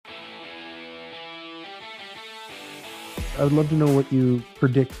I would love to know what you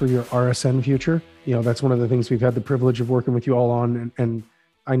predict for your RSN future. That's one of the things we've had the privilege of working with you all on. And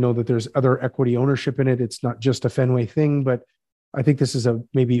I know that there's other equity ownership in it. It's not just a Fenway thing, but I think this is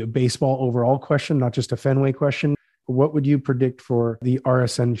maybe a baseball overall question, not just a Fenway question. What would you predict for the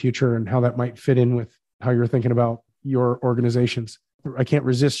RSN future and how that might fit in with how you're thinking about your organizations? I can't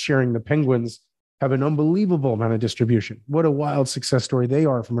resist sharing the Penguins have an unbelievable amount of distribution. What a wild success story they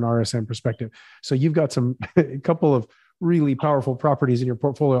are from an RSN perspective. So you've got a couple of really powerful properties in your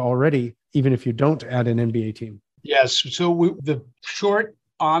portfolio already, even if you don't add an NBA team. Yes. So the short,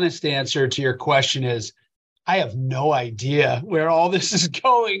 honest answer to your question is, I have no idea where all this is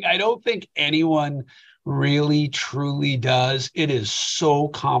going. I don't think anyone really, truly does. It is so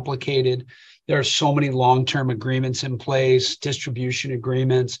complicated. There are so many long-term agreements in place, distribution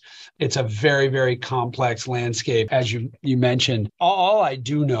agreements. It's a very, very complex landscape, as you mentioned. All I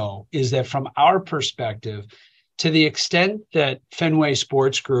do know is that from our perspective, to the extent that Fenway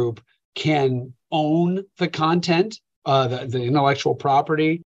Sports Group can own the content, the intellectual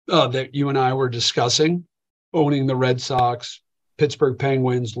property that you and I were discussing, owning the Red Sox, Pittsburgh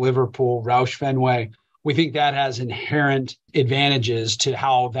Penguins, Liverpool, Roush Fenway, we think that has inherent advantages to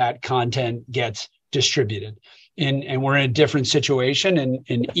how that content gets distributed. And we're in a different situation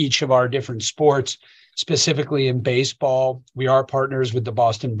in each of our different sports. Specifically in baseball, we are partners with the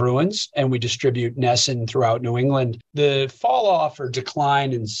Boston Bruins, and we distribute NESN throughout New England. The fall off or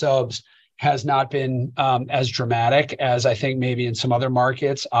decline in subs has not been as dramatic as I think maybe in some other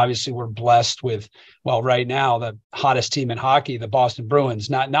markets. Obviously, we're blessed with, right now, the hottest team in hockey, the Boston Bruins,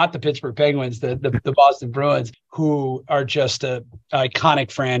 not the Pittsburgh Penguins, the Boston Bruins, who are just an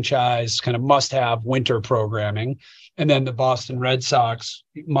iconic franchise, kind of must-have winter programming. And then the Boston Red Sox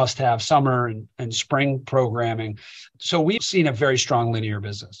must-have summer and spring programming. So we've seen a very strong linear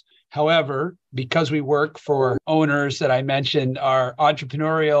business. However, because we work for owners that I mentioned are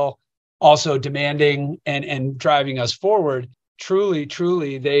entrepreneurial, also demanding and driving us forward.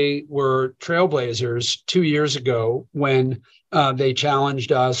 Truly, they were trailblazers 2 years ago when they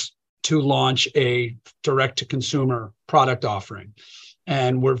challenged us to launch a direct-to-consumer product offering.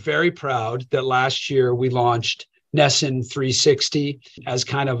 And we're very proud that last year we launched NESN 360 as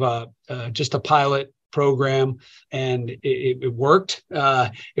kind of just a pilot program, and it worked.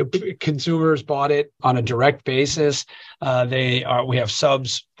 Consumers bought it on a direct basis. We have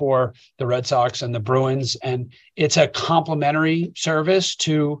subs for the Red Sox and the Bruins, and it's a complementary service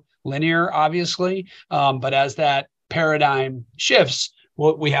to linear, obviously. But as that paradigm shifts,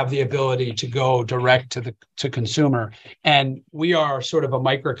 we have the ability to go direct to consumer, and we are sort of a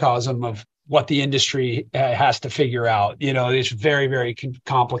microcosm of what the industry has to figure out. It's very, very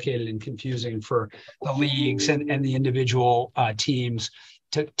complicated and confusing for the leagues and the individual teams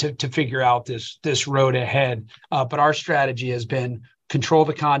to figure out this road ahead. But our strategy has been control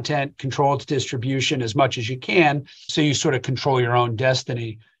the content, control its distribution as much as you can, so you sort of control your own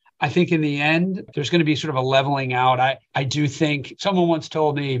destiny. I think in the end, there's going to be sort of a leveling out. I do think someone once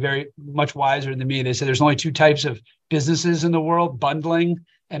told me, very much wiser than me, they said there's only two types of businesses in the world: bundling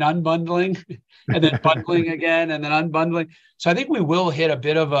and unbundling, and then bundling again, and then unbundling. So I think we will hit a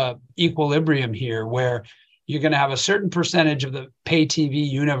bit of a equilibrium here where you're going to have a certain percentage of the pay TV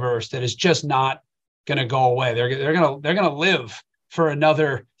universe that is just not going to go away. They're going to live for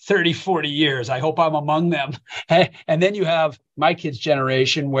another 30, 40 years. I hope I'm among them. And then you have my kids'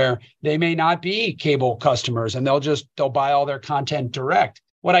 generation where they may not be cable customers and they'll buy all their content direct.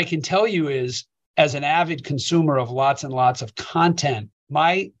 What I can tell you is, as an avid consumer of lots and lots of content,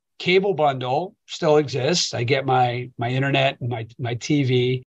 my cable bundle still exists. I get my internet and my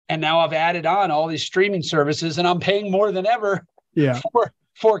TV. And now I've added on all these streaming services and I'm paying more than ever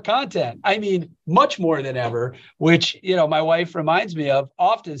for content. I mean, much more than ever, which, my wife reminds me of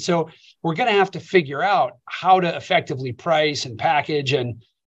often. So we're going to have to figure out how to effectively price and package and,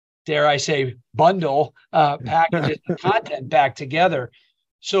 dare I say, bundle packages and content back together.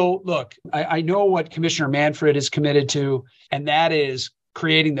 So look, I know what Commissioner Manfred is committed to, and that is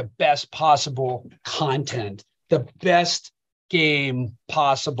creating the best possible content, the best game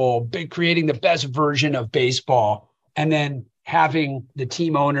possible, creating the best version of baseball, and then having the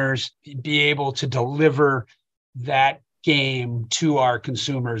team owners be able to deliver that game to our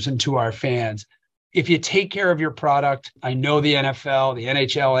consumers and to our fans. If you take care of your product, I know the NFL, the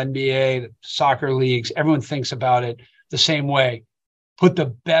NHL, NBA, the soccer leagues, everyone thinks about it the same way. Put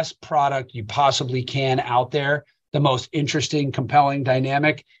the best product you possibly can out there, the most interesting, compelling,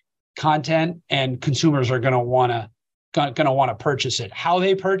 dynamic content, and consumers are going to want to purchase it. How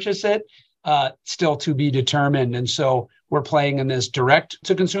they purchase it, still to be determined. And so we're playing in this direct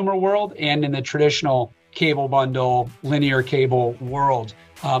to consumer world and in the traditional cable bundle, linear cable world.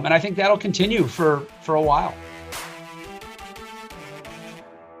 And I think that'll continue for a while.